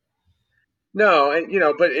 Yeah. No, and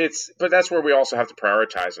but that's where we also have to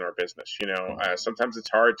prioritize in our business. Sometimes it's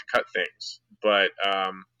hard to cut things, but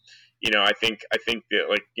I think that,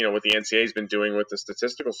 like, what the NCA has been doing with the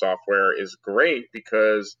statistical software is great,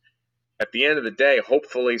 because at the end of the day,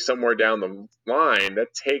 hopefully somewhere down the line,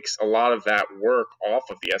 that takes a lot of that work off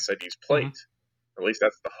of the SID's Hmm. plate. At least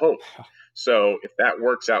that's the hope. So if that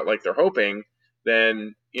works out like they're hoping,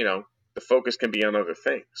 then the focus can be on other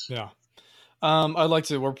things. Yeah. I'd like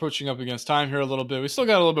to. We're pushing up against time here a little bit. We still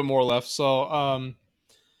got a little bit more left, so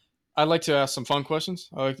I'd like to ask some fun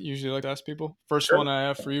questions. Usually like to ask people. First one Sure. I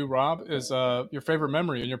have for you, Rob, is your favorite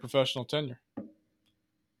memory in your professional tenure.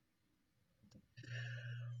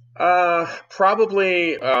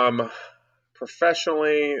 Probably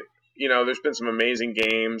professionally, there's been some amazing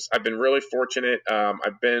games. I've been really fortunate.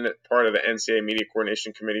 I've been part of the NCAA Media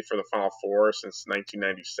Coordination Committee for the Final Four since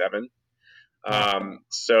 1997. Wow.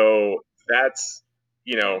 So that's,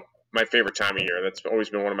 my favorite time of year. That's always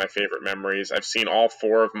been one of my favorite memories. I've seen all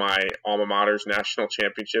four of my alma mater's national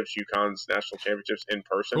championships, UConn's national championships, in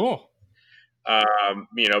person. Cool. But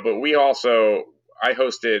I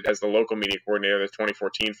hosted as the local media coordinator the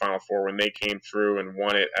 2014 Final Four when they came through and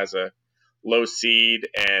won it as a low seed.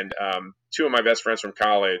 And two of my best friends from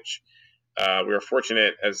college, we were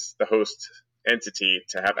fortunate as the host entity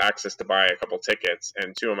to have access to buy a couple tickets,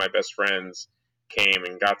 and two of my best friends came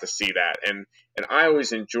and got to see that. And I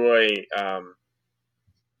always enjoy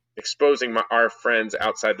exposing our friends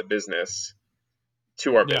outside the business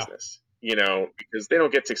to our Yeah. business, because they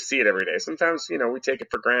don't get to see it every day. Sometimes, we take it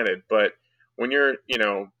for granted, but when you're,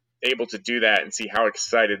 able to do that and see how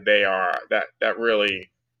excited they are, that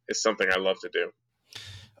really is something I love to do.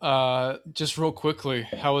 Just real quickly,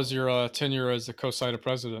 how was your tenure as the CoSIDA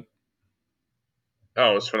president?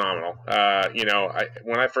 Oh, it was phenomenal.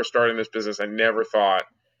 When I first started in this business, I never thought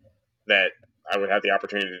that I would have the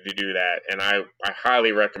opportunity to do that. And I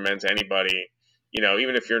highly recommend to anybody,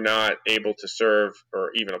 even if you're not able to serve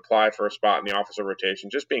or even apply for a spot in the office of rotation,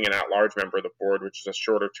 just being an at-large member of the board, which is a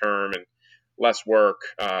shorter term and less work,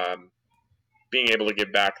 being able to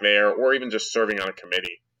give back there, or even just serving on a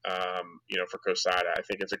committee, for CoSIDA. I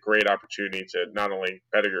think it's a great opportunity to not only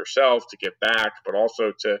better yourself, to give back, but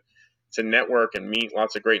also to network and meet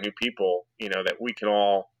lots of great new people, that we can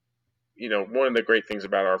all, one of the great things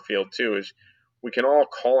about our field too is we can all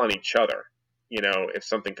call on each other, if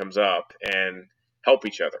something comes up, and help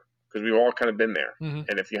each other, because we've all kind of been there. Hmm.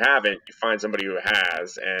 And if you haven't, you find somebody who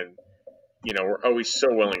has, and we're always so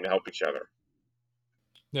willing to help each other.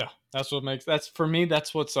 Yeah, that's for me.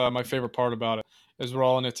 That's what's my favorite part about it is we're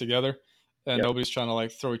all in it together, and Yep. nobody's trying to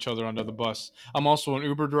like throw each other under the bus. I'm also an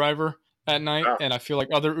Uber driver at night, Ah, and I feel like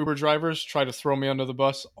other Uber drivers try to throw me under the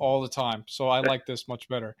bus all the time. So I like this much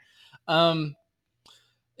better. Um,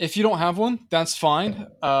 if you don't have one, that's fine.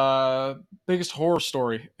 Biggest horror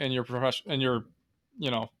story in your profession, in your,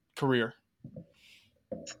 career.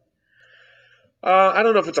 I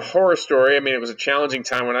don't know if it's a horror story. I mean, it was a challenging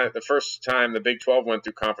time the first time the Big 12 went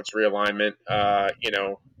through conference realignment.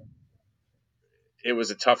 It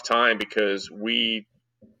was a tough time because we,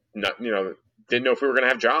 not, didn't know if we were going to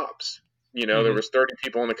have jobs. There Hmm. was 30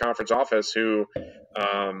 people in the conference office who,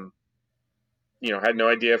 um, had no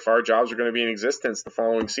idea if our jobs were going to be in existence the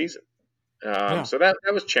following season. Yeah. So that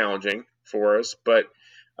was challenging for us, but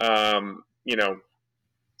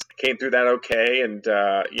came through that okay, and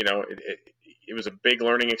it was a big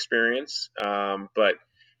learning experience. But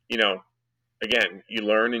you know, again, you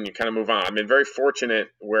learn and you kind of move on. I've been very fortunate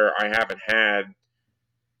where I haven't had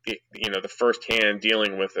the firsthand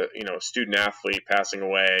dealing with a student athlete passing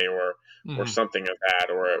away, or Hmm. something of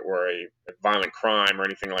that, or a violent crime or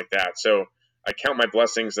anything like that. So I count my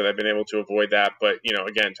blessings that I've been able to avoid that. But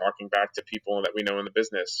again, talking back to people that we know in the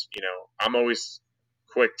business, I'm always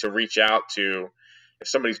quick to reach out to if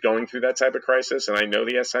somebody's going through that type of crisis, and I know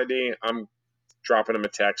the SID. I'm dropping them a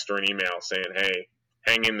text or an email saying, "Hey,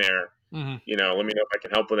 hang in there. Hmm. Let me know if I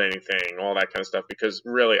can help with anything," all that kind of stuff. Because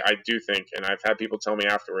really, I do think, and I've had people tell me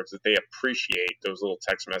afterwards that they appreciate those little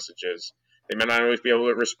text messages. They may not always be able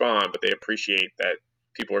to respond, but they appreciate that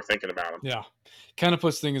people are thinking about them. Yeah. Kind of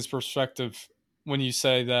puts things in perspective when you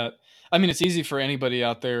say that. I mean, it's easy for anybody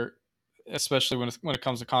out there, especially when it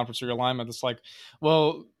comes to conference realignment. It's like,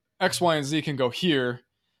 well, X, Y, and Z can go here,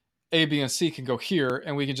 A, B, and C can go here,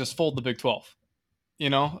 and we can just fold the Big 12.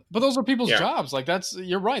 But those are people's Yeah. jobs. Like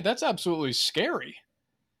you're right. That's absolutely scary.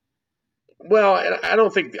 Well, and I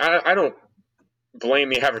don't think I don't blame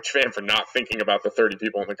the average fan for not thinking about the 30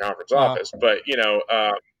 people in the conference Uh, office, but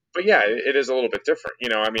yeah, it is a little bit different.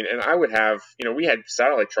 I mean, and I would have, we had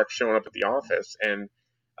satellite trucks showing up at the office, and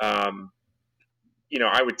um,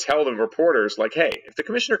 I would tell the reporters like, hey, if the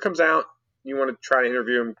commissioner comes out, you want to try to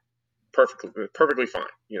interview him, perfectly fine.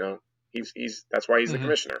 He's that's why he's the mhm.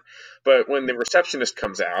 commissioner. But when the receptionist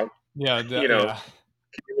comes out, Yeah, can yeah.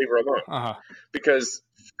 you leave her alone? Uh-huh. Because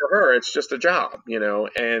for her, it's just a job,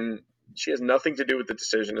 and she has nothing to do with the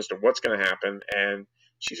decision as to what's going to happen, and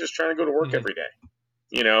she's just trying to go to work Mhm. every day.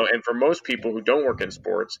 And for most people who don't work in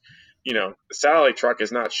sports, the satellite truck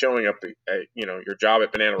is not showing up at your job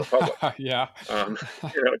at Banana Republic, Yeah. um,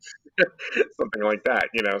 you know, something like that.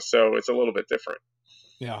 So it's a little bit different.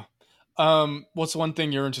 Yeah. What's one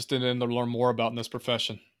thing you're interested in to learn more about in this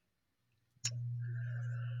profession?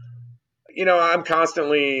 I'm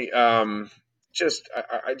constantly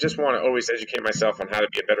I just want to always educate myself on how to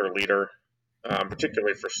be a better leader,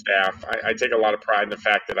 particularly for staff. I take a lot of pride in the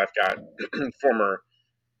fact that I've got former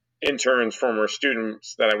interns, former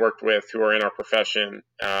students that I worked with who are in our profession,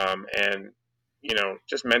 and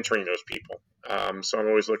just mentoring those people. So I'm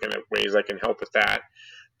always looking at ways I can help with that.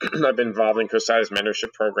 I've been involved in CoSIDA's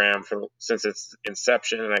mentorship program since its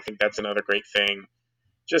inception, and I think that's another great thing,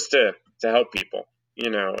 just to help people.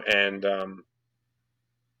 And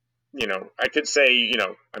I could say,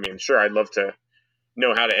 I mean, sure, I'd love to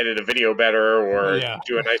know how to edit a video better or Yeah.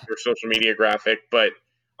 do a nicer social media graphic, but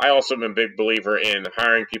I also am a big believer in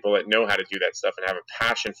hiring people that know how to do that stuff and have a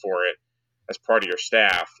passion for it as part of your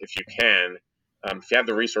staff, if you can, if you have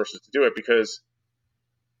the resources to do it, because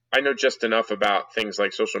I know just enough about things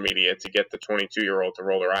like social media to get the 22-year-old to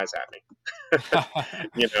roll their eyes at me.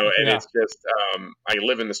 And Yeah. it's just, I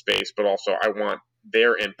live in the space, but also I want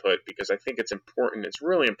their input because I think it's important. It's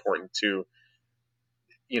really important to,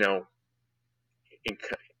 you know,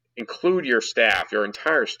 inc- include your staff, your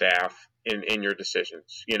entire staff, in your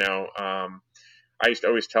decisions. I used to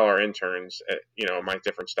always tell our interns at my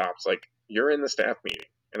different stops, like, you're in the staff meeting,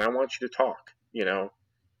 and I want you to talk.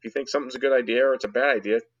 If you think something's a good idea or it's a bad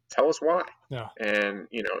idea, tell us why. Yeah. And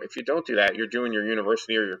if you don't do that, you're doing your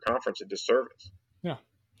university or your conference a disservice. Yeah.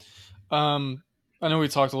 Um, I know we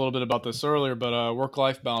talked a little bit about this earlier, but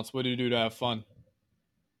work-life balance. What do you do to have fun?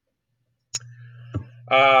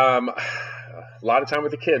 A lot of time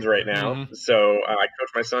with the kids right now. Hmm. So I coach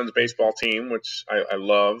my son's baseball team, which I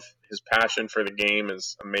love. His passion for the game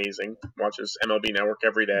is amazing. Watches MLB Network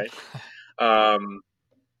every day. Um,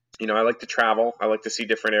 I like to travel. I like to see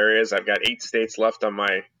different areas. I've got 8 states left on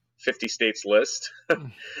my 50 states list,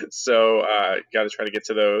 so got to try to get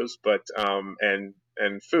to those. But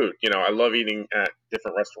and food. I love eating at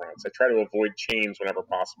different restaurants. I try to avoid chains whenever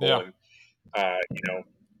possible, Yeah. and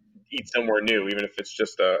eat somewhere new, even if it's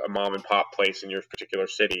just a mom and pop place in your particular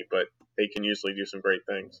city. But they can usually do some great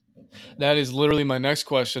things. That is literally my next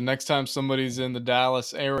question. Next time somebody's in the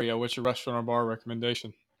Dallas area, what's your restaurant or bar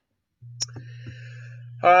recommendation?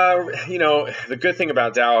 The good thing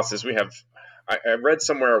about Dallas is we have. I read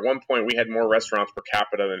somewhere at one point we had more restaurants per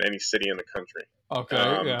capita than any city in the country. Okay.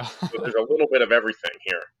 Yeah. So there's a little bit of everything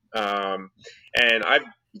here. And I've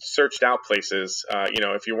searched out places.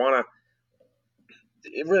 If you want to,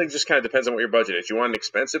 it really just kind of depends on what your budget is. You want an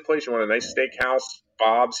expensive place? You want a nice steakhouse?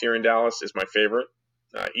 Bob's here in Dallas is my favorite,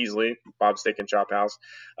 easily. Bob's Steak and Chop House.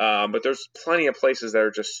 But there's plenty of places that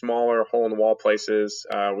are just smaller, hole in the wall places.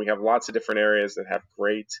 We have lots of different areas that have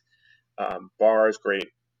great bars, great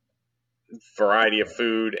variety of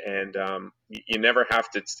food, and you never have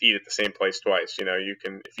to eat at the same place twice. You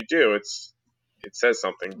can, if you do, it says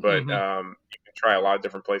something, but Hmm. you can try a lot of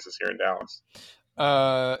different places here in Dallas.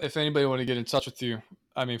 If anybody want to get in touch with you,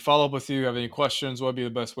 I mean, follow up with you, have any questions, what would be the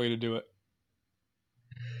best way to do it?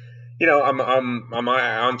 I'm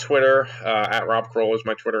on Twitter at Rob Carolla is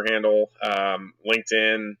my Twitter handle.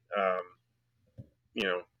 LinkedIn, you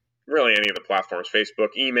know, really any of the platforms. Facebook,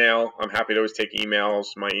 email. I'm happy to always take emails.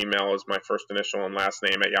 My email is my first initial and last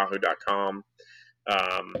name at yahoo.com.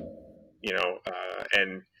 Um,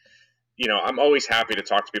 and I'm always happy to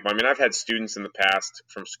talk to people. I mean, I've had students in the past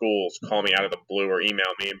from schools call me out of the blue or email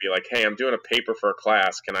me and be like, "Hey, I'm doing a paper for a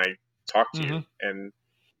class. Can I talk to you?" Mm-hmm. And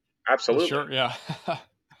absolutely. Sure. Yeah.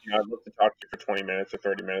 I'd love to talk to you for 20 minutes or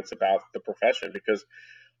 30 minutes about the profession because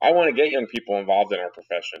I want to get young people involved in our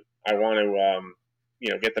profession. I want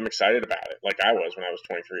to, get them excited about it, like I was when I was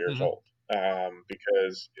 23 years Mm-hmm. old,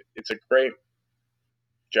 because it's a great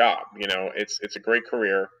job. It's a great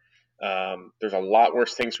career. There's a lot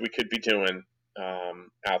worse things we could be doing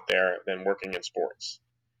out there than working in sports,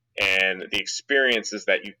 and the experiences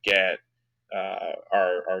that you get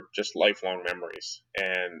are just lifelong memories.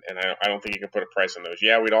 And I don't think you can put a price on those.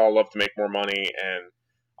 Yeah, we'd all love to make more money, and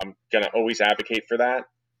I'm gonna always advocate for that.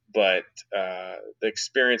 But the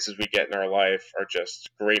experiences we get in our life are just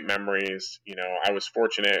great memories. I was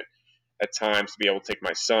fortunate at times to be able to take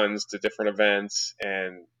my sons to different events,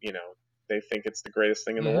 and they think it's the greatest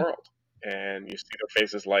thing in the Mm-hmm. world. And you see their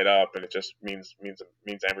faces light up, and it just means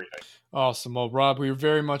everything. Awesome. Well, Rob, we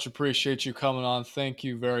very much appreciate you coming on. Thank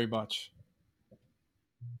you very much.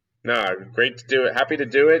 No, great to do it. Happy to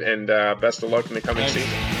do it, and best of luck in the coming Thank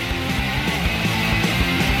season. you.